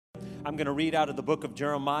I'm going to read out of the book of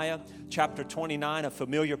Jeremiah, chapter 29, a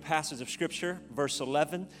familiar passage of Scripture, verse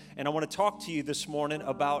 11. And I want to talk to you this morning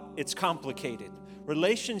about it's complicated.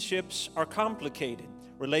 Relationships are complicated.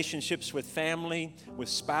 Relationships with family, with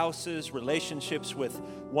spouses, relationships with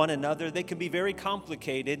one another, they can be very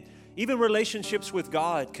complicated. Even relationships with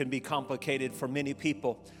God can be complicated for many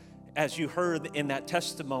people. As you heard in that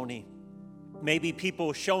testimony, maybe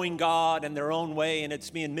people showing God in their own way and it's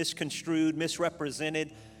being misconstrued,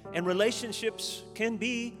 misrepresented, and relationships can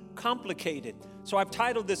be complicated. So I've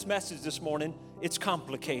titled this message this morning, It's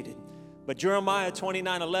Complicated. But Jeremiah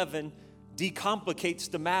 29:11 decomplicates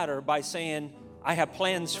the matter by saying, I have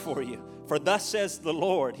plans for you. For thus says the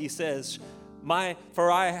Lord, he says,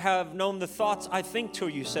 for I have known the thoughts I think to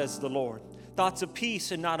you, says the Lord. Thoughts of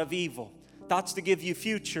peace and not of evil. Thoughts to give you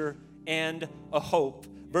future and a hope.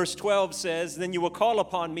 Verse 12 says, then you will call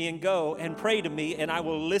upon me and go and pray to me, and I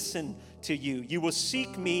will listen to you. You will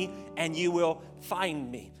seek me and you will find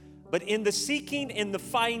me. But in the seeking, in the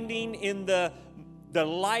finding, in the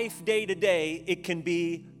life day to day, it can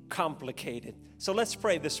be complicated. So let's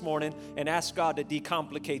pray this morning and ask God to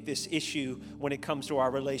decomplicate this issue when it comes to our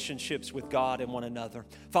relationships with God and one another.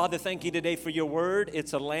 Father, thank you today for your word.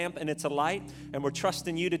 It's a lamp and it's a light, and we're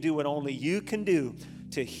trusting you to do what only you can do,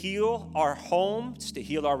 to heal our homes, to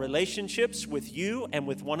heal our relationships with you and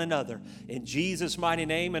with one another. In Jesus' mighty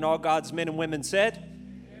name, and all God's men and women said,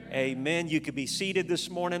 Amen. You could be seated this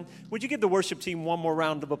morning. Would you give the worship team one more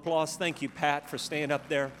round of applause? Thank you, Pat, for staying up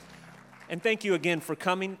there. And thank you again for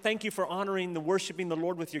coming. Thank you for honoring the worshiping the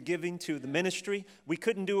Lord with your giving to the ministry. We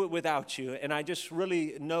couldn't do it without you. And I just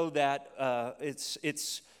really know that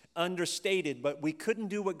it's understated, but we couldn't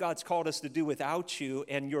do what God's called us to do without you.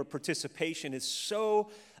 And your participation is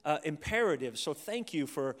so imperative. So thank you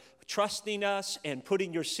for trusting us and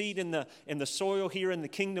putting your seed in the soil here in the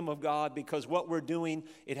kingdom of God, because what we're doing,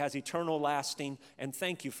 it has eternal lasting, and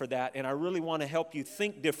thank you for that. And I really want to help you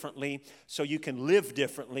think differently so you can live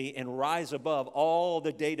differently and rise above all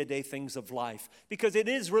the day-to-day things of life, because it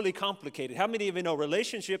is really complicated. How many of you know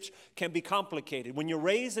relationships can be complicated? When you're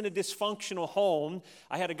raised in a dysfunctional home,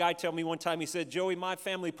 I had a guy tell me one time, he said, Joey, my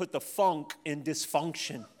family put the funk in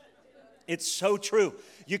dysfunction. It's so true.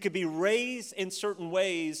 You could be raised in certain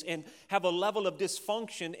ways and have a level of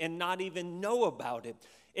dysfunction and not even know about it.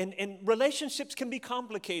 And relationships can be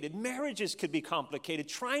complicated. Marriages could be complicated.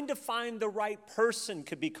 Trying to find the right person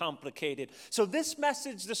could be complicated. So this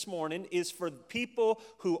message this morning is for people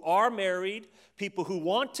who are married, people who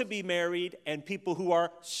want to be married, and people who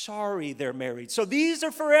are sorry they're married. So these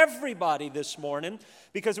are for everybody this morning,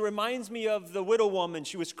 because it reminds me of the widow woman.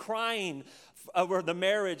 She was crying over the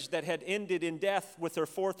marriage that had ended in death with her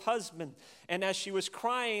fourth husband. And as she was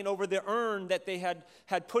crying over the urn that they had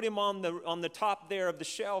put him on the top there of the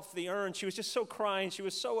shelf, the urn, she was just so crying. She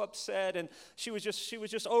was so upset, and she was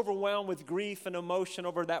just overwhelmed with grief and emotion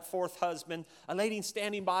over that fourth husband. A lady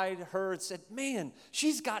standing by her and said, man,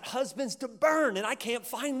 she's got husbands to burn, and I can't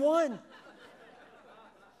find one.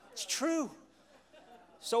 It's true.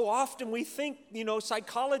 So often we think,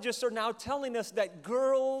 psychologists are now telling us that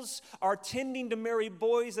girls are tending to marry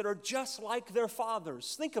boys that are just like their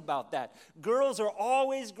fathers. Think about that. Girls are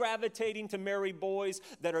always gravitating to marry boys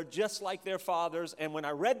that are just like their fathers. And when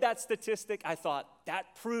I read that statistic, I thought,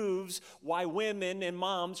 that proves why women and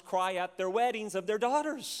moms cry at their weddings of their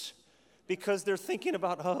daughters. Because they're thinking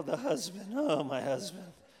about, the husband,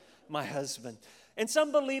 my husband. And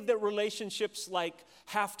some believe that relationships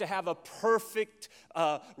have to have a perfect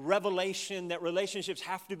revelation, that relationships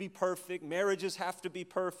have to be perfect, marriages have to be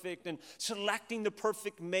perfect, and selecting the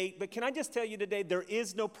perfect mate. But can I just tell you today, there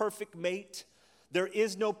is no perfect mate. There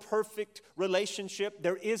is no perfect relationship.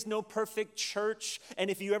 There is no perfect church. And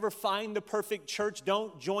if you ever find the perfect church,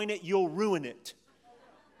 don't join it. You'll ruin it.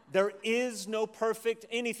 There is no perfect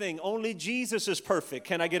anything. Only Jesus is perfect.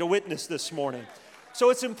 Can I get a witness this morning? So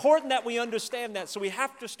it's important that we understand that. So we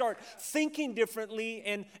have to start thinking differently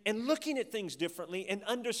and looking at things differently and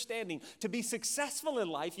understanding. To be successful in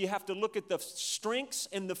life, you have to look at the strengths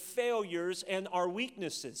and the failures and our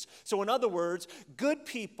weaknesses. So in other words, good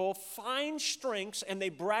people find strengths and they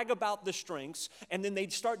brag about the strengths, and then they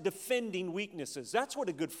start defending weaknesses. That's what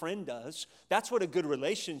a good friend does. That's what a good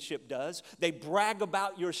relationship does. They brag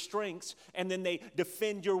about your strengths and then they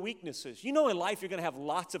defend your weaknesses. In life you're going to have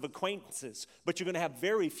lots of acquaintances, but you're going to have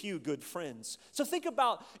very few good friends. So think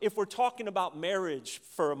about, if we're talking about marriage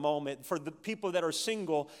for a moment, for the people that are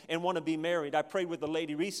single and want to be married. I prayed with a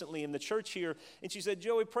lady recently in the church here, and she said,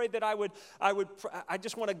 Joey, prayed that I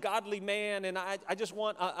just want a godly man, and I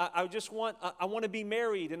want to be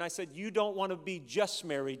married. And I said, you don't want to be just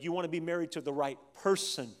married. You want to be married to the right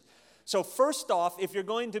person. So first off, if you're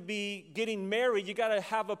going to be getting married, you got to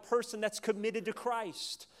have a person that's committed to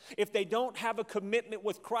Christ. If they don't have a commitment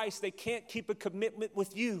with Christ, they can't keep a commitment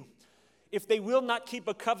with you. If they will not keep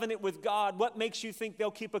a covenant with God, what makes you think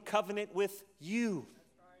they'll keep a covenant with you?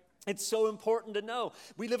 It's so important to know.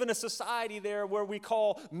 We live in a society there where we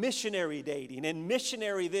call missionary dating and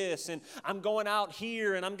missionary this, and I'm going out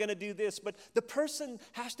here and I'm going to do this. But the person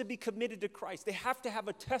has to be committed to Christ. They have to have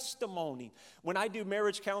a testimony. When I do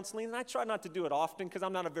marriage counseling, and I try not to do it often because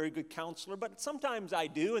I'm not a very good counselor, but sometimes I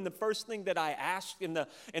do. And the first thing that I ask in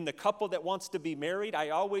the couple that wants to be married, I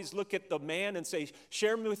always look at the man and say,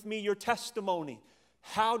 share with me your testimony.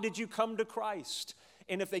 How did you come to Christ?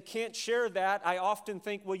 And if they can't share that, I often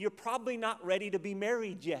think, well, you're probably not ready to be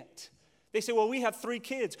married yet. They say, well, we have 3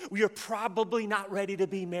 kids. Well, you're probably not ready to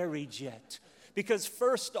be married yet. Because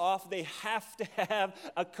first off, they have to have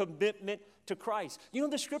a commitment to Christ. You know,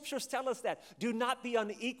 the scriptures tell us that. Do not be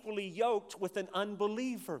unequally yoked with an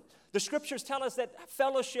unbeliever. The scriptures tell us that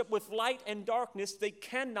fellowship with light and darkness, they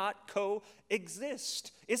cannot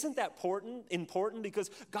coexist. Isn't that important? Because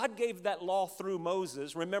God gave that law through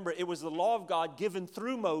Moses. Remember, it was the law of God given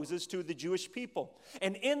through Moses to the Jewish people.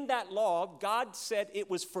 And in that law, God said it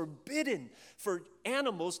was forbidden for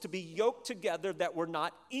animals to be yoked together that were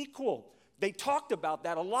not equal. They talked about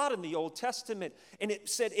that a lot in the Old Testament. And it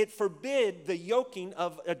said it forbid the yoking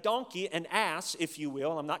of a donkey, an ass, if you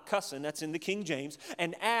will. I'm not cussing, that's in the King James.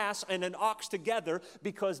 An ass and an ox together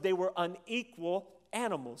because they were unequal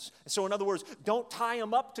animals. So in other words, don't tie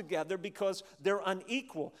them up together because they're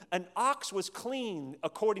unequal. An ox was clean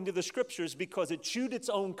according to the scriptures because it chewed its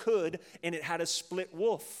own cud and it had a split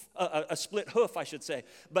hoof, I should say.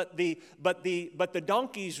 But the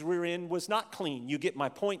donkey's rear end was not clean. You get my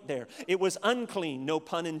point there. It was unclean, no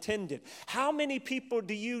pun intended. How many people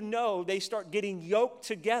do you know they start getting yoked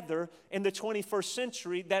together in the 21st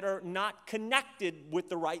century that are not connected with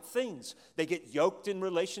the right things? They get yoked in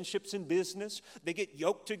relationships and business. They get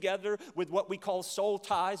yoked together with what we call soul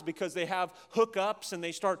ties because they have hookups and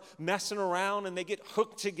they start messing around and they get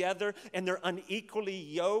hooked together and they're unequally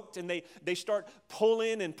yoked and they start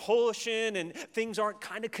pulling and pushing and things aren't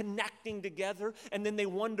kind of connecting together, and then they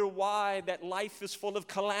wonder why that life is full of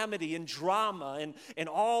calamity and drama and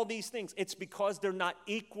all these things. It's because they're not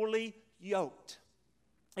equally yoked.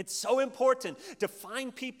 It's so important to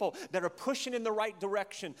find people that are pushing in the right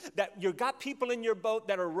direction, that you've got people in your boat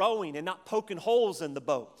that are rowing and not poking holes in the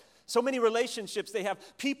boat. So many relationships, they have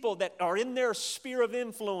people that are in their sphere of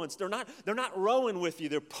influence. They're not rowing with you.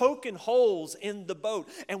 They're poking holes in the boat.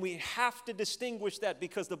 And we have to distinguish that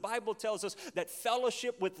because the Bible tells us that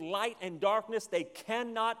fellowship with light and darkness, they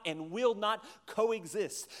cannot and will not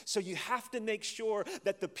coexist. So you have to make sure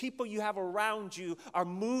that the people you have around you are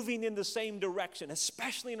moving in the same direction,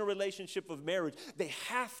 especially in a relationship of marriage. They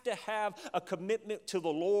have to have a commitment to the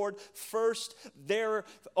Lord first,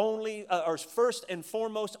 first and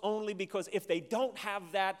foremost only, because if they don't have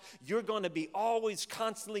that, you're going to be always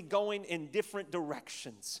constantly going in different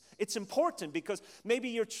directions. It's important because maybe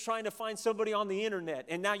you're trying to find somebody on the internet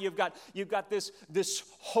and now you've got this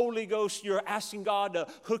Holy Ghost, you're asking God to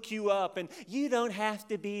hook you up, and you don't have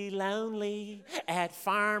to be lonely at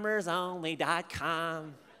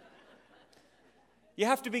farmersonly.com. You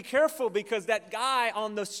have to be careful because that guy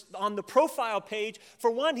on the profile page,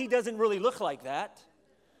 for one, he doesn't really look like that.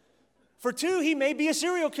 For 2, he may be a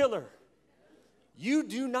serial killer. You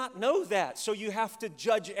do not know that, so you have to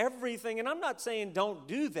judge everything. And I'm not saying don't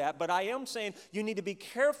do that, but I am saying you need to be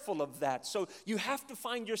careful of that. So you have to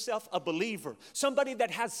find yourself a believer, somebody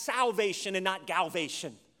that has salvation and not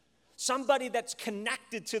galvation, somebody that's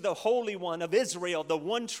connected to the Holy One of Israel, the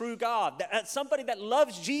one true God, somebody that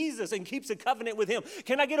loves Jesus and keeps a covenant with him.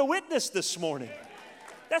 Can I get a witness this morning?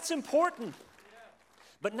 That's important.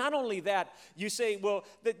 But not only that, you say, well,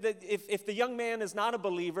 if the young man is not a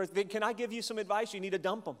believer, then can I give you some advice? You need to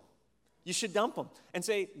dump him. You should dump him and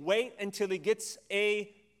say, wait until he gets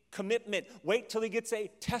a commitment. Wait till he gets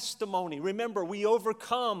a testimony. Remember, we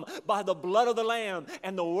overcome by the blood of the Lamb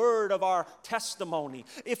and the word of our testimony.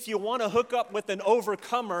 If you want to hook up with an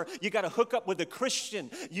overcomer, you got to hook up with a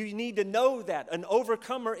Christian. You need to know that an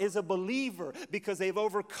overcomer is a believer because they've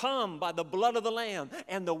overcome by the blood of the Lamb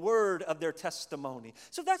and the word of their testimony.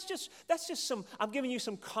 So that's just some, I'm giving you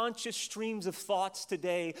some conscious streams of thoughts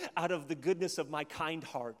today out of the goodness of my kind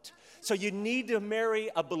heart. So you need to marry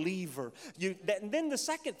a believer. And then the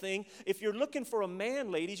second thing, if you're looking for a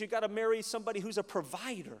man, ladies, you got to marry somebody who's a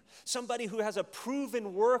provider, somebody who has a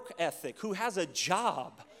proven work ethic, who has a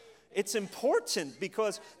job. It's important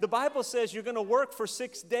because the Bible says you're going to work for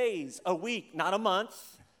 6 days a week, not a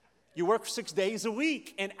month. You work 6 days a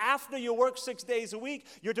week, and after you work 6 days a week,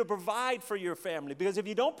 you're to provide for your family. Because if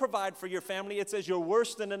you don't provide for your family, it says you're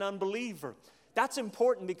worse than an unbeliever. That's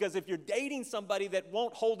important because if you're dating somebody that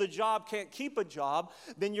won't hold a job, can't keep a job,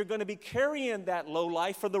 then you're going to be carrying that low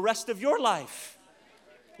life for the rest of your life.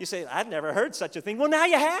 You say, I've never heard such a thing. Well, now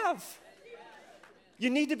you have. You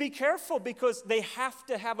need to be careful because they have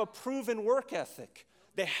to have a proven work ethic.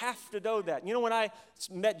 They have to know that. You know, when I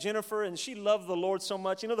met Jennifer and she loved the Lord so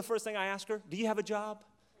much, you know the first thing I asked her? Do you have a job?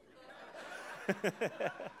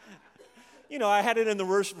 You know, I had it in the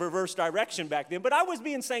reverse direction back then, but I was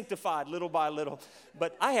being sanctified little by little.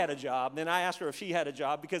 But I had a job, and I asked her if she had a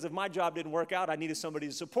job because if my job didn't work out, I needed somebody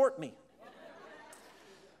to support me.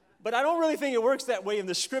 But I don't really think it works that way in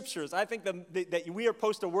the scriptures. I think that we are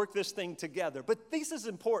supposed to work this thing together. But this is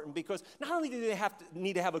important because not only do they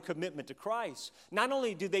need to have a commitment to Christ, not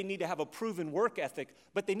only do they need to have a proven work ethic,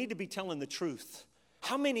 but they need to be telling the truth.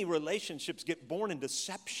 How many relationships get born in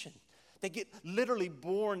deception? They get literally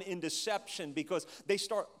born in deception because they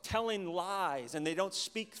start telling lies and they don't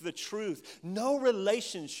speak the truth. No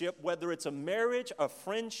relationship, whether it's a marriage, a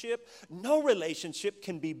friendship, no relationship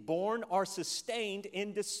can be born or sustained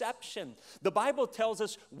in deception. The Bible tells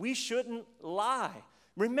us we shouldn't lie.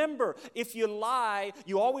 Remember, if you lie,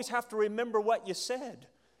 you always have to remember what you said.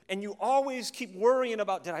 And you always keep worrying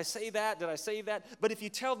about, did I say that? Did I say that? But if you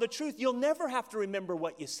tell the truth, you'll never have to remember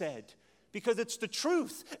what you said. Because it's the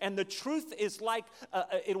truth, and the truth is like,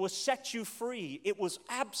 it will set you free. It was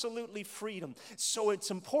absolutely freedom. So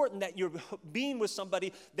it's important that you're being with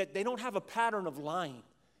somebody that they don't have a pattern of lying.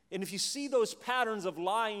 And if you see those patterns of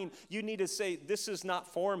lying, you need to say, this is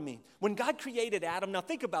not for me. When God created Adam, now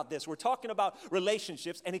think about this. We're talking about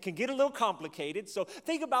relationships, and it can get a little complicated. So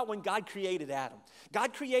think about when God created Adam.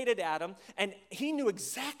 God created Adam, and he knew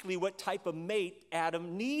exactly what type of mate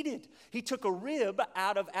Adam needed. He took a rib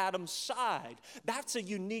out of Adam's side. That's a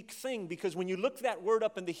unique thing because when you look that word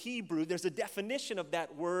up in the Hebrew, there's a definition of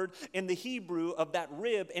that word in the Hebrew of that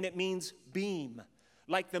rib, and it means beam.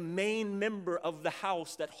 Like the main member of the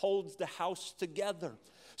house that holds the house together.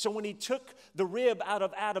 So when he took the rib out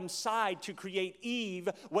of Adam's side to create Eve,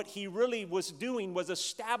 what he really was doing was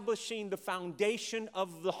establishing the foundation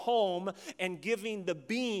of the home and giving the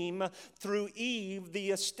beam through Eve the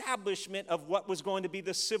establishment of what was going to be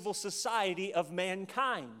the civil society of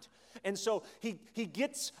mankind. And so he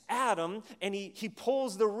gets Adam and he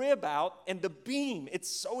pulls the rib out and the beam. It's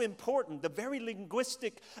so important. The very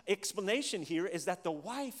linguistic explanation here is that the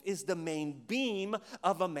wife is the main beam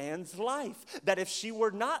of a man's life. That if she were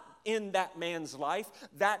not in that man's life,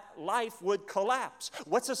 that life would collapse.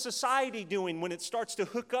 What's a society doing when it starts to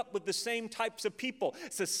hook up with the same types of people?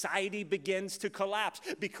 Society begins to collapse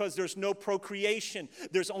because there's no procreation.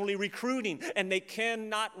 There's only recruiting, and they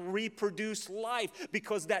cannot reproduce life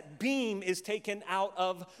because that beam is taken out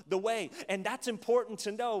of the way. And that's important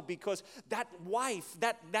to know because that wife,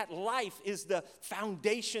 that life is the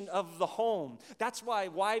foundation of the home. That's why,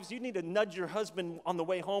 wives, you need to nudge your husband on the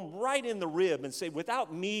way home right in the rib and say,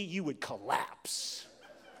 without me, you would collapse.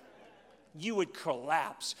 You would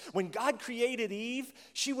collapse. When God created Eve,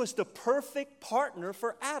 she was the perfect partner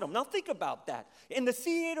for Adam. Now think about that. In the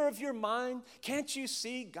theater of your mind, can't you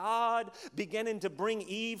see God beginning to bring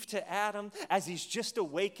Eve to Adam as he's just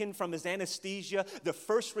awakened from his anesthesia, the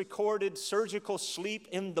first recorded surgical sleep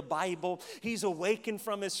in the Bible? He's awakened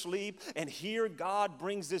from his sleep, and here God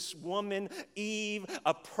brings this woman, Eve,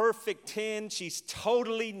 a perfect 10. She's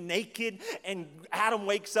totally naked, and Adam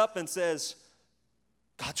wakes up and says,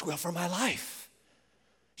 God's will for my life.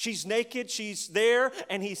 She's naked, she's there,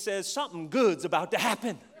 and he says, something good's about to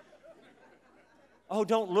happen. Oh,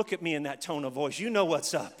 don't look at me in that tone of voice. You know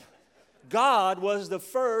what's up. God was the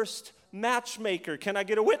first matchmaker. Can I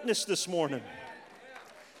get a witness this morning?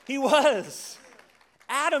 He was.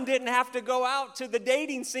 Adam didn't have to go out to the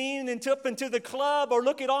dating scene and up into the club or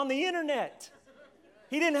look it on the internet.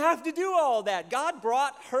 He didn't have to do all that. God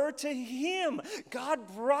brought her to him.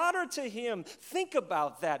 God brought her to him. Think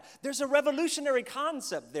about that. There's a revolutionary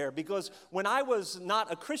concept there because when I was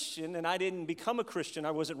not a Christian and I didn't become a Christian,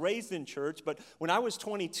 I wasn't raised in church, but when I was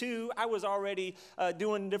 22, I was already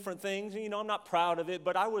doing different things. You know, I'm not proud of it,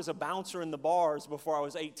 but I was a bouncer in the bars before I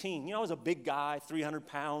was 18. You know, I was a big guy, 300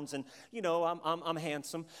 pounds, and, you know, I'm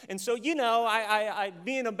handsome. And so, you know, I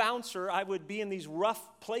being a bouncer, I would be in these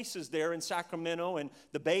rough places there in Sacramento and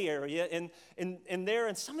the Bay Area, and there,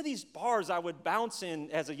 and some of these bars I would bounce in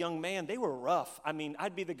as a young man, they were rough. I mean,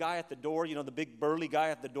 I'd be the guy at the door, you know, the big burly guy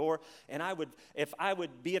at the door, and if I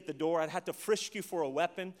would be at the door, I'd have to frisk you for a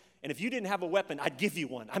weapon, and if you didn't have a weapon, I'd give you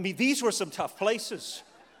one. I mean, these were some tough places.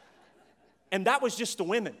 And that was just the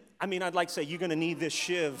women. I mean, I'd like to say, you're going to need this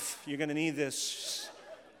shiv. You're going to need this.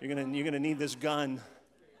 You're going to need this gun.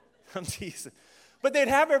 I'm teasing. But they'd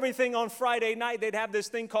have everything on Friday night. They'd have this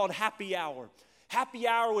thing called happy hour. Happy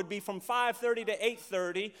hour would be from 5:30 to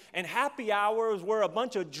 8:30, and happy hour was where a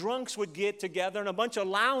bunch of drunks would get together and a bunch of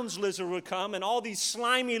lounge lizards would come, and all these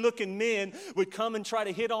slimy-looking men would come and try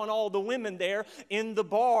to hit on all the women there in the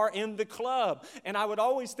bar, in the club. And I would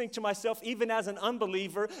always think to myself, even as an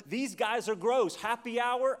unbeliever, these guys are gross. Happy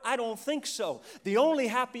hour? I don't think so. The only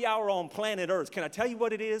happy hour on planet Earth, can I tell you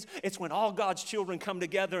what it is? It's when all God's children come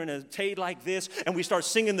together in a table like this, and we start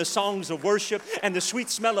singing the songs of worship, and the sweet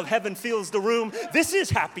smell of heaven fills the room. This is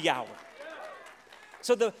happy hour.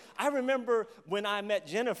 So I remember when I met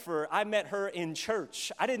Jennifer, I met her in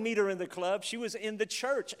church. I didn't meet her in the club. She was in the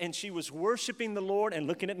church, and she was worshiping the Lord and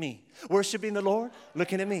looking at me. Worshiping the Lord,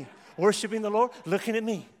 looking at me. Worshiping the Lord, looking at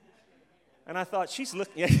me. And I thought, she's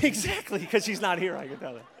looking, yeah, exactly, because she's not here, I can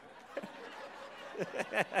tell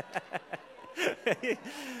her.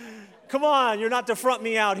 Come on, you're not to front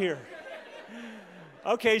me out here.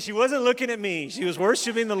 Okay, she wasn't looking at me. She was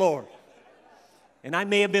worshiping the Lord. And I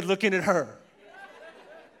may have been looking at her.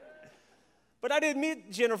 But I didn't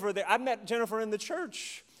meet Jennifer there. I met Jennifer in the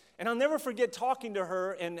church. And I'll never forget talking to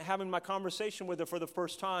her and having my conversation with her for the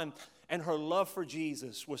first time. And her love for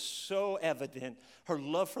Jesus was so evident. Her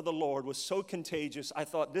love for the Lord was so contagious. I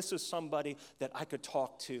thought, this is somebody that I could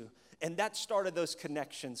talk to. And that started those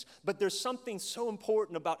connections. But there's something so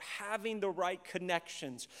important about having the right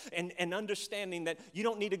connections and understanding that you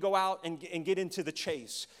don't need to go out and get into the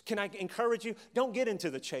chase. Can I encourage you? Don't get into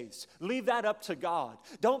the chase. Leave that up to God.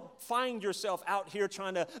 Don't find yourself out here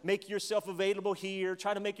trying to make yourself available here,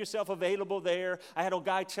 try to make yourself available there. I had a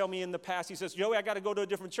guy tell me in the past, he says, Joey, I got to go to a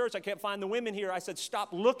different church. I can't find the women here. I said, stop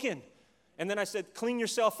looking. And then I said, clean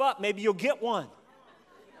yourself up. Maybe you'll get one.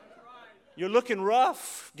 You're looking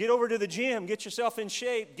rough. Get over to the gym. Get yourself in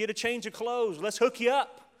shape. Get a change of clothes. Let's hook you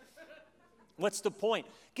up. What's the point?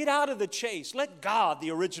 Get out of the chase. Let God, the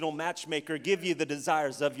original matchmaker, give you the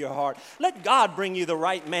desires of your heart. Let God bring you the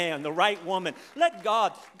right man, the right woman. Let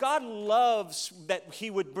God loves that he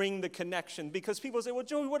would bring the connection. Because people say, well,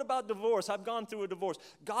 Joey, what about divorce? I've gone through a divorce.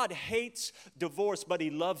 God hates divorce, but he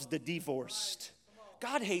loves the divorced.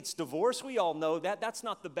 God hates divorce. We all know that. That's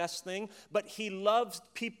not the best thing. But he loves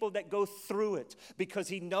people that go through it because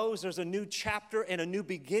he knows there's a new chapter and a new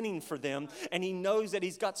beginning for them. And he knows that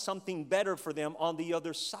he's got something better for them on the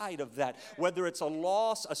other side of that. Whether it's a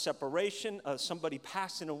loss, a separation, somebody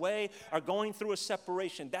passing away, or going through a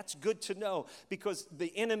separation. That's good to know because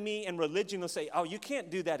the enemy and religion will say, oh, you can't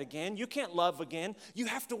do that again. You can't love again. You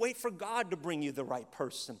have to wait for God to bring you the right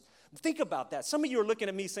person. Think about that. Some of you are looking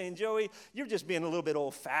at me saying, Joey, you're just being a little bit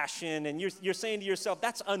old-fashioned, and you're saying to yourself,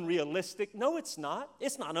 that's unrealistic. No, it's not.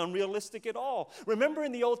 It's not unrealistic at all. Remember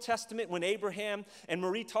in the Old Testament when Abraham and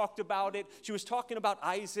Marie talked about it, she was talking about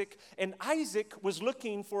Isaac, and Isaac was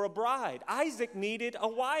looking for a bride. Isaac needed a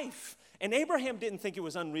wife, and Abraham didn't think it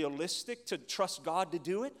was unrealistic to trust God to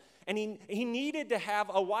do it, and he needed to have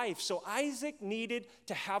a wife. So Isaac needed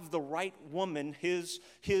to have the right woman, his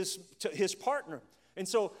partner. And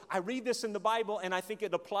so I read this in the Bible, and I think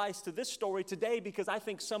it applies to this story today because I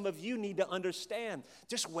think some of you need to understand.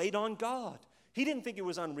 Just wait on God. He didn't think it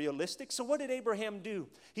was unrealistic. So what did Abraham do?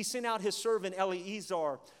 He sent out his servant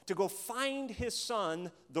Eliezer to go find his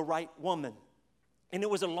son the right woman. And it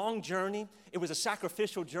was a long journey. It was a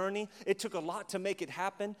sacrificial journey. It took a lot to make it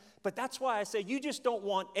happen. But that's why I say you just don't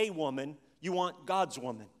want a woman. You want God's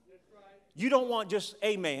woman. You don't want just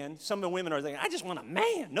a man. Some of the women are thinking, I just want a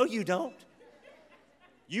man. No, you don't.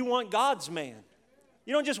 You want God's man.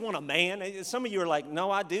 You don't just want a man. Some of you are like,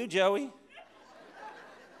 no, I do, Joey.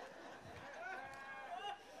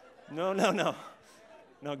 No.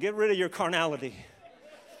 No, get rid of your carnality.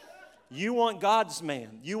 You want God's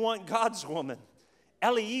man. You want God's woman.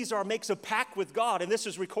 Eliezer makes a pact with God, and this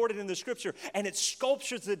is recorded in the scripture, and it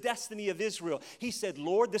sculptures the destiny of Israel. He said,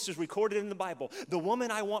 Lord, this is recorded in the Bible. The woman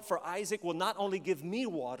I want for Isaac will not only give me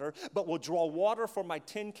water, but will draw water for my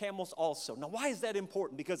 10 camels also. Now, why is that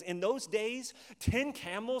important? Because in those days, 10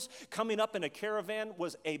 camels coming up in a caravan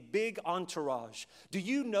was a big entourage. Do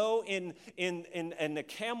you know in the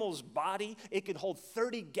camel's body, it could hold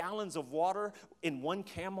 30 gallons of water in one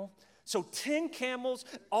camel? So 10 camels,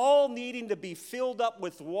 all needing to be filled up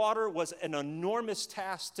with water, was an enormous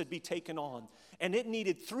task to be taken on. And it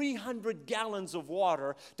needed 300 gallons of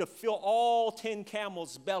water to fill all 10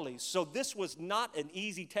 camels' bellies. So this was not an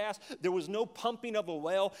easy task. There was no pumping of a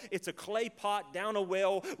well. It's a clay pot down a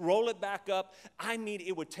well, roll it back up. I mean,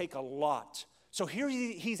 it would take a lot. So here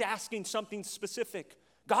he's asking something specific.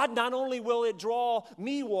 God, not only will it draw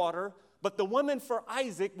me water, but the woman for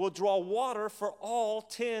Isaac will draw water for all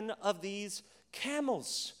 10 of these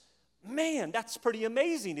camels. Man, that's pretty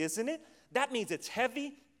amazing, isn't it? That means it's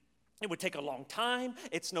heavy. It would take a long time.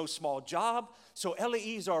 It's no small job. So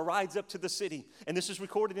Eleazar rides up to the city, and this is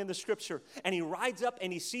recorded in the scripture. And he rides up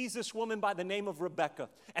and he sees this woman by the name of Rebekah.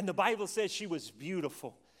 And the Bible says she was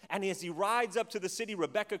beautiful. And as he rides up to the city,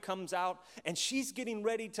 Rebekah comes out, and she's getting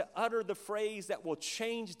ready to utter the phrase that will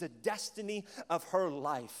change the destiny of her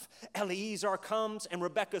life. Eleazar comes, and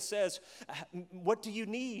Rebekah says, "What do you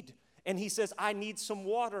need?" And he says, "I need some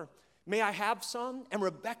water. May I have some?" And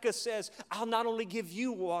Rebekah says, "I'll not only give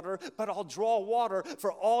you water, but I'll draw water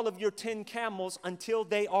for all of your 10 camels until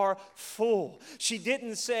they are full." She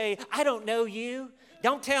didn't say, "I don't know you.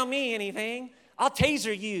 Don't tell me anything. I'll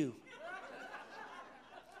taser you."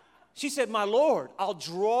 She said, "My Lord, I'll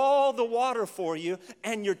draw the water for you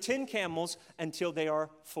and your 10 camels until they are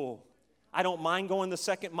full. I don't mind going the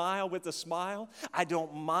second mile with a smile. I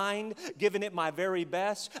don't mind giving it my very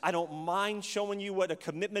best. I don't mind showing you what a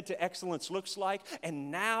commitment to excellence looks like. And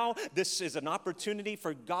now this is an opportunity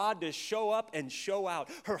for God to show up and show out."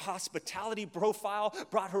 Her hospitality profile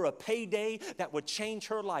brought her a payday that would change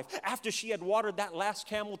her life. After she had watered that last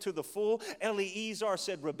camel to the full, Eleazar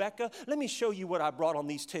said, "Rebekah, let me show you what I brought on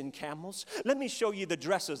these 10 camels. Let me show you the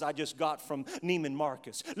dresses I just got from Neiman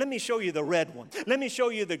Marcus. Let me show you the red one. Let me show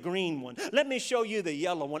you the green one. Let me show you the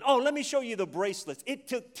yellow one. Oh, let me show you the bracelets." It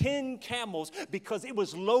took 10 camels because it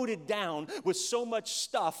was loaded down with so much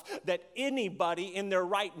stuff that anybody in their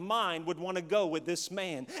right mind would want to go with this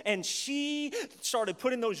man. And she started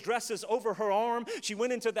putting those dresses over her arm. She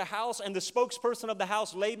went into the house, and the spokesperson of the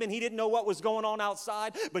house, Laban, he didn't know what was going on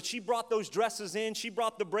outside, but she brought those dresses in. She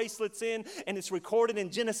brought the bracelets in, and it's recorded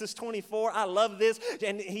in Genesis 24. I love this.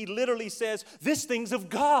 And he literally says, "This thing's of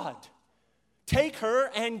God. Take her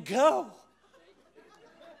and go."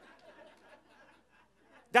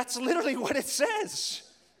 That's literally what it says.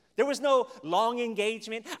 There was no long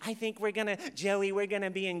engagement. "I think we're going to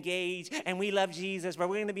be engaged, and we love Jesus, but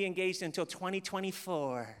we're going to be engaged until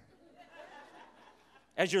 2024.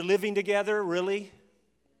 As you're living together, really?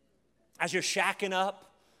 As you're shacking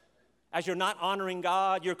up? As you're not honoring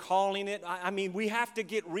God, you're calling it? I mean, we have to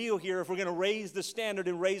get real here if we're going to raise the standard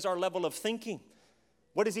and raise our level of thinking.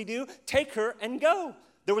 What does he do? Take her and go.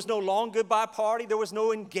 There was no long goodbye party. There was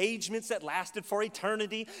no engagements that lasted for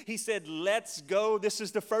eternity. He said, "Let's go. This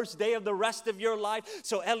is the first day of the rest of your life."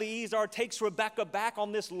 So Eleazar takes Rebekah back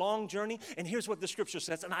on this long journey. And here's what the scripture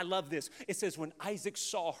says, and I love this. It says, when Isaac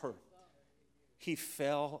saw her, he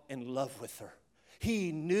fell in love with her.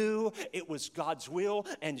 He knew it was God's will,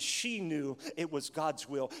 and she knew it was God's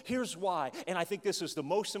will. Here's why, and I think this is the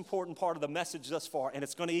most important part of the message thus far, and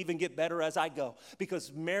it's going to even get better as I go.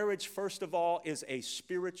 Because marriage, first of all, is a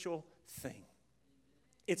spiritual thing.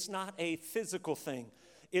 It's not a physical thing.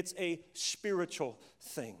 It's a spiritual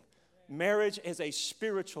thing. Marriage is a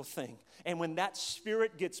spiritual thing. And when that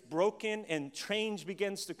spirit gets broken and change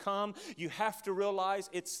begins to come, you have to realize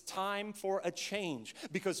it's time for a change,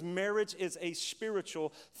 because marriage is a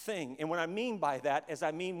spiritual thing. And what I mean by that is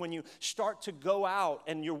I mean when you start to go out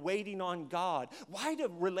and you're waiting on God. Why do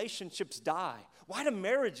relationships die? Why do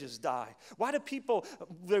marriages die? Why do people,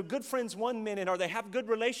 they're good friends one minute, or they have good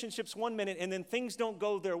relationships one minute, and then things don't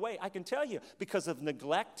go their way? I can tell you, because of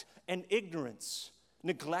neglect and ignorance.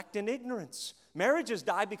 Neglect and ignorance. Marriages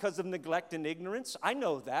die because of neglect and ignorance. I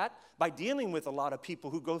know that by dealing with a lot of people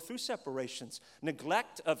who go through separations.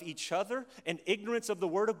 Neglect of each other and ignorance of the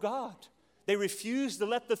Word of God. They refuse to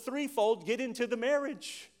let the threefold get into the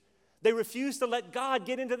marriage. They refuse to let God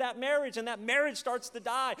get into that marriage, and that marriage starts to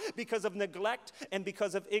die because of neglect and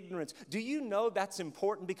because of ignorance. Do you know that's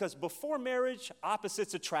important? Because before marriage,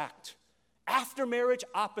 opposites attract. After marriage,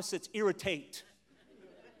 opposites irritate.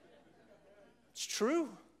 It's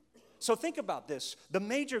true. So think about this. The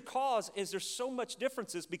major cause is there's so much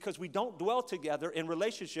differences because we don't dwell together in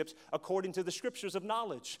relationships according to the scriptures of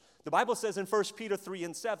knowledge. The Bible says in 1 Peter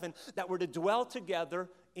 3:7 that we're to dwell together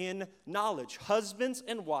in knowledge. Husbands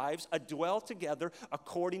and wives dwell together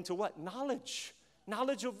according to what? Knowledge.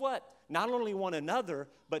 Knowledge of what? Not only one another,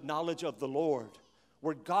 but knowledge of the Lord.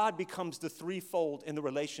 Where God becomes the threefold in the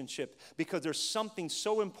relationship, because there's something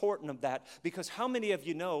so important of that. Because how many of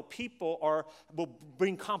you know people will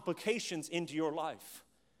bring complications into your life?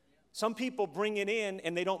 Some people bring it in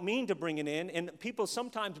and they don't mean to bring it in, and people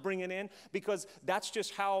sometimes bring it in because that's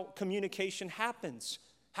just how communication happens.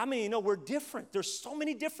 How many of you know we're different? There's so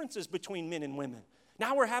many differences between men and women.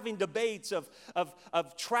 Now we're having debates of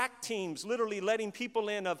track teams, literally letting people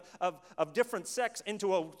in of different sex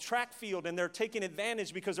into a track field, and they're taking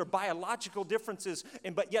advantage because they're biological differences,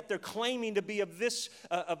 but yet they're claiming to be of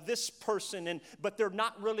this person, but they're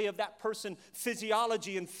not really of that person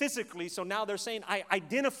physiology and physically. So now they're saying, I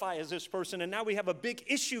identify as this person, and now we have a big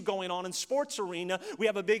issue going on in sports arena. We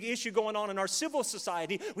have a big issue going on in our civil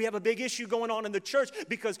society. We have a big issue going on in the church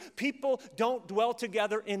because people don't dwell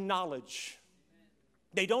together in knowledge.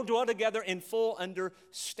 They don't dwell together in full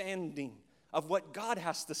understanding of what God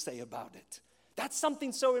has to say about it. That's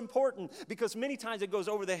something so important because many times it goes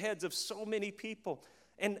over the heads of so many people.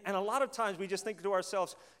 And a lot of times we just think to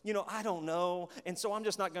ourselves, I don't know, and so I'm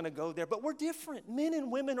just not going to go there. But we're different. Men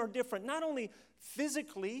and women are different, not only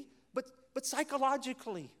physically, but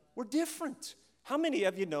psychologically. We're different. How many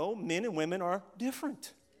of you know men and women are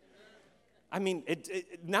different? I mean,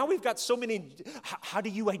 now we've got so many. How do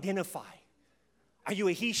you identify? Are you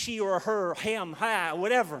a he, she, or a her, him, ha,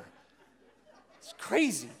 whatever? It's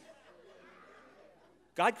crazy.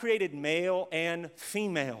 God created male and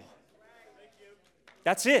female.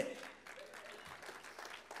 That's it.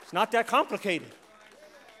 It's not that complicated.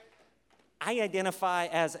 I identify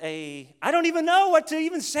as I don't even know what to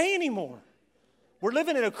even say anymore. We're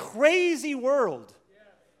living in a crazy world.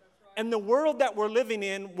 And the world that we're living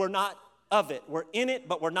in, we're not of it. We're in it,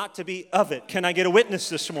 but we're not to be of it. Can I get a witness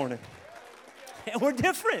this morning? And we're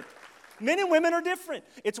different. Men and women are different.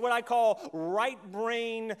 It's what I call right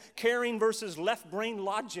brain caring versus left brain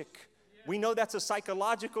logic. We know that's a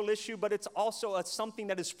psychological issue, but it's also something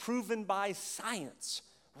that is proven by science.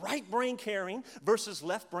 Right brain caring versus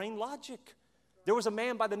left brain logic. There was a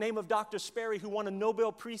man by the name of Dr. Sperry who won a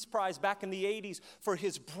Nobel Peace Prize back in the 80s for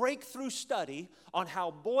his breakthrough study on how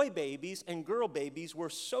boy babies and girl babies were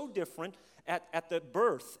so different at the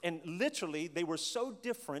birth. And literally, they were so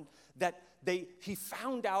different that he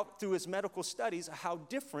found out through his medical studies how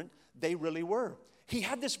different they really were. He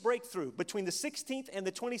had this breakthrough. Between the 16th and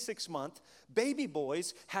the 26th month, baby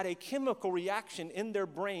boys had a chemical reaction in their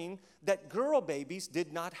brain that girl babies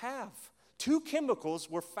did not have. 2 chemicals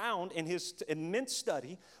were found in his immense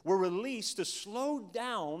study, were released to slow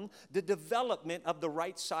down the development of the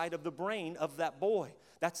right side of the brain of that boy.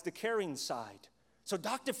 That's the caring side. So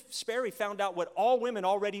Dr. Sperry found out what all women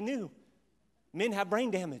already knew. Men have brain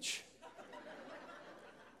damage.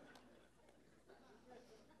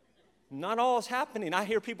 Not all is happening. I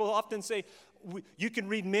hear people often say, you can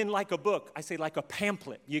read men like a book. I say like a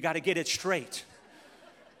pamphlet. You got to get it straight.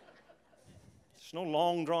 It's no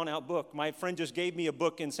long, drawn-out book. My friend just gave me a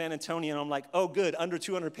book in San Antonio, and I'm like, oh, good, under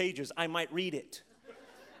 200 pages. I might read it.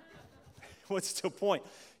 What's the point?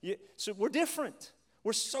 So we're different.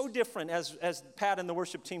 We're so different as Pat and the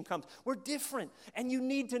worship team comes. We're different. And you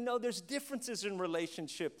need to know there's differences in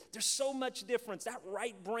relationship. There's so much difference. That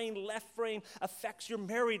right brain, left brain affects your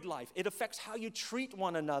married life. It affects how you treat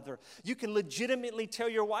one another. You can legitimately tell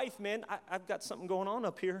your wife, man, I've got something going on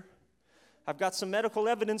up here. I've got some medical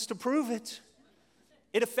evidence to prove it.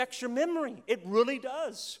 It affects your memory. It really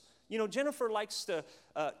does. Jennifer likes to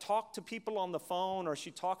talk to people on the phone, or she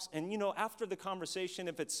talks, and after the conversation,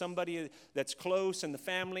 if it's somebody that's close in the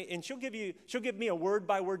family, and she'll give me a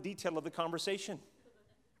word-by-word detail of the conversation.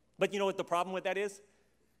 But you know what the problem with that is?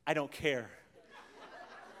 I don't care.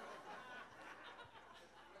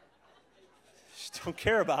 Just don't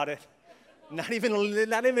care about it. Not even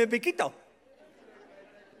poquito.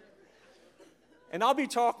 And I'll be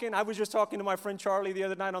talking. I was just talking to my friend Charlie the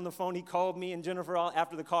other night on the phone. He called me and Jennifer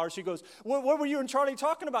after the car. She goes, what were you and Charlie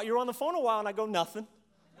talking about? You were on the phone a while. And I go, nothing.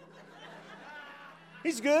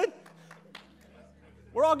 He's good.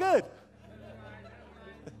 We're all good.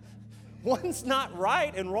 One's not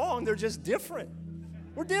right and wrong. They're just different.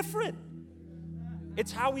 We're different.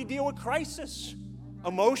 It's how we deal with crisis.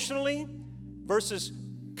 Emotionally versus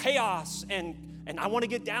chaos. And I want to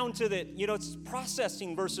get down to it's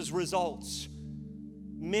processing versus results.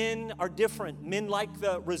 Men are different. Men like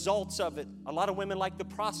the results of it. A lot of women like the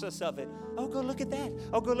process of it. Oh, go look at that.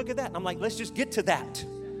 Oh, go look at that. And I'm like, let's just get to that.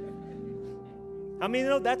 I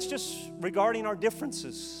mean, that's just regarding our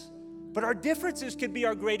differences. But our differences could be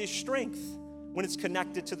our greatest strength when it's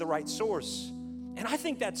connected to the right source. And I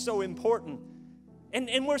think that's so important.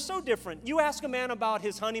 And we're so different. You ask a man about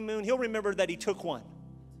his honeymoon, he'll remember that he took one.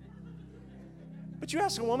 But you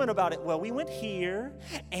ask a woman about it, well, we went here,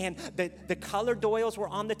 and the colored doilies were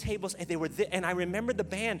on the tables, and they were and I remember the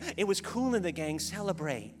band. It was Kool and the Gang,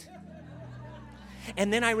 Celebrate.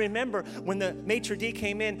 And then I remember when the maitre d'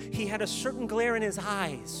 came in, he had a certain glare in his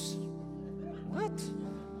eyes. What?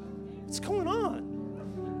 What's going on?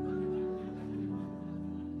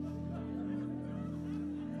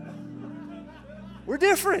 We're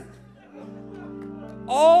different.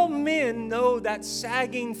 All men know that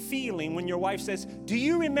sagging feeling when your wife says, "Do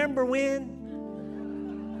you remember when?"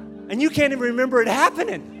 And you can't even remember it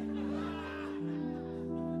happening.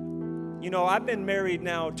 You know, I've been married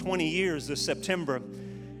now 20 years this September,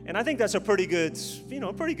 and I think that's a pretty good,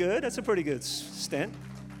 that's a pretty good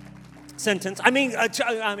sentence. I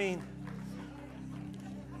mean,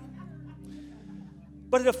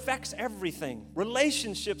 but it affects everything.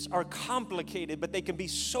 Relationships are complicated, but they can be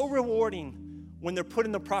so rewarding when they're put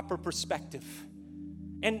in the proper perspective.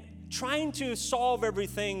 And trying to solve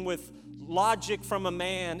everything with logic from a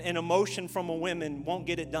man and emotion from a woman won't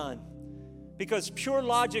get it done. Because pure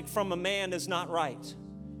logic from a man is not right.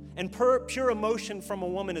 And pure emotion from a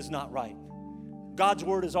woman is not right. God's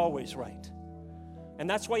word is always right. And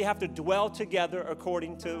that's why you have to dwell together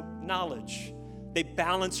according to knowledge. They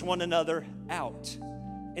balance one another out.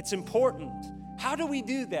 It's important. How do we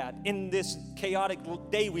do that in this chaotic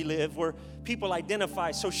day we live where people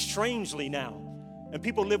identify so strangely now? And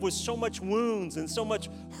people live with so much wounds and so much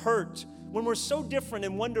hurt when we're so different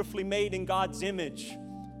and wonderfully made in God's image.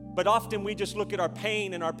 But often we just look at our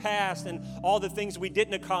pain and our past and all the things we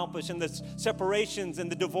didn't accomplish and the separations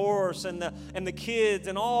and the divorce and the kids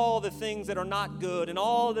and all the things that are not good and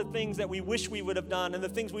all the things that we wish we would have done and the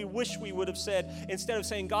things we wish we would have said. Instead of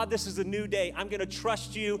saying, "God, this is a new day. I'm going to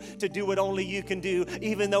trust you to do what only you can do,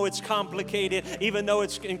 even though it's complicated, even though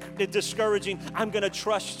it's discouraging. I'm going to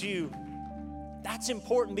trust you." That's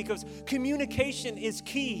important because communication is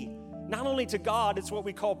key. Not only to God, it's what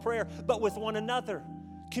we call prayer, but with one another.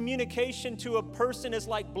 Communication to a person is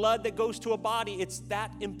like blood that goes to a body. It's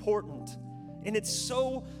that important. And it's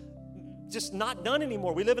so just not done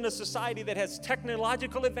anymore. We live in a society that has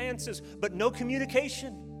technological advances, but no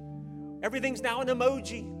communication. Everything's now an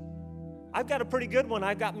emoji. I've got a pretty good one.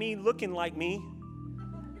 I've got me looking like me.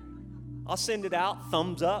 I'll send it out,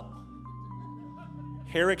 thumbs up,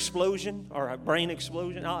 hair explosion or a brain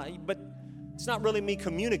explosion. But it's not really me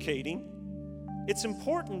communicating. It's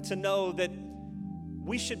important to know that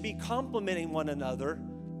we should be complimenting one another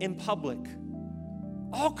in public.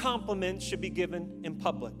 All compliments should be given in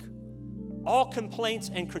public. All complaints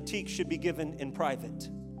and critiques should be given in private.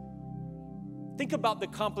 Think about the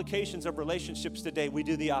complications of relationships today. We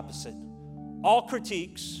do the opposite. All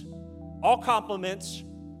critiques, all compliments,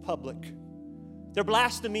 public. They're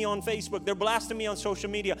blasting me on Facebook. They're blasting me on social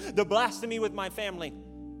media. They're blasting me with my family.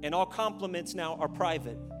 And all compliments now are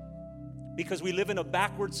private because we live in a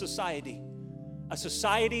backward society. A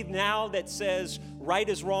society now that says right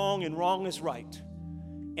is wrong and wrong is right.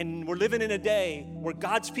 And we're living in a day where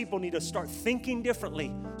God's people need to start thinking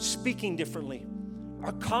differently, speaking differently.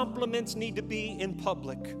 Our compliments need to be in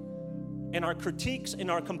public, and our critiques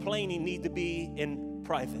and our complaining need to be in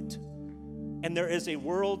private. And there is a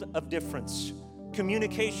world of difference.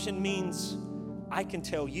 Communication means I can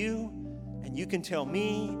tell you and you can tell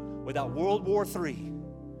me without World War III.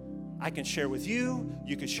 I can share with you,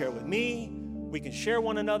 you can share with me. We can share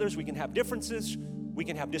one another's, we can have differences, we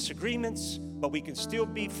can have disagreements, but we can still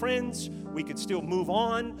be friends, we can still move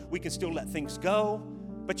on, we can still let things go.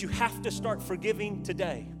 But you have to start forgiving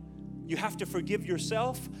today. You have to forgive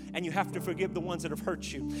yourself, and you have to forgive the ones that have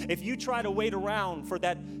hurt you. If you try to wait around for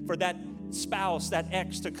that spouse, that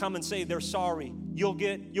ex to come and say they're sorry, you'll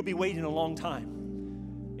be waiting a long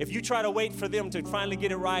time. If you try to wait for them to finally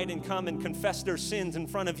get it right and come and confess their sins in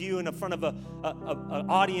front of you and in front of an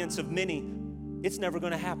audience of many, it's never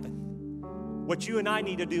going to happen. What you and I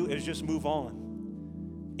need to do is just move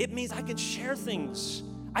on. It means I can share things.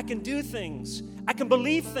 I can do things. I can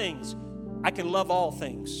believe things. I can love all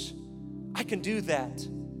things. I can do that.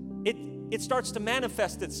 It starts to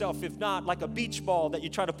manifest itself, if not like a beach ball that you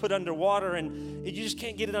try to put underwater and you just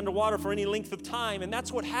can't get it underwater for any length of time. And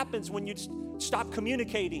that's what happens when you stop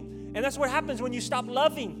communicating. And that's what happens when you stop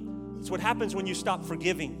loving. It's what happens when you stop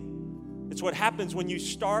forgiving. It's what happens when you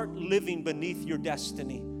start living beneath your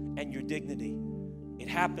destiny and your dignity. It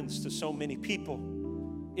happens to so many people.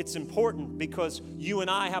 It's important because you and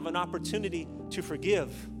I have an opportunity to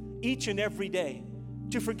forgive each and every day.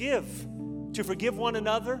 To forgive one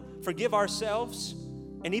another, forgive ourselves,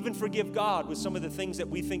 and even forgive God with some of the things that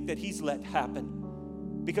we think that He's let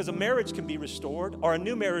happen. Because a marriage can be restored, or a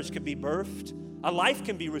new marriage can be birthed. A life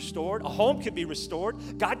can be restored. A home can be restored.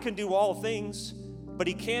 God can do all things. But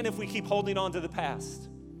He can't if we keep holding on to the past.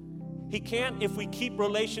 He can't if we keep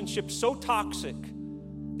relationships so toxic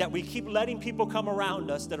that we keep letting people come around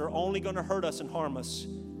us that are only going to hurt us and harm us.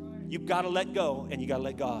 You've got to let go and you got to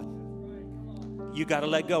let God. You got to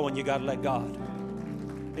let go and you got to let God.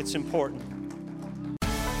 It's important.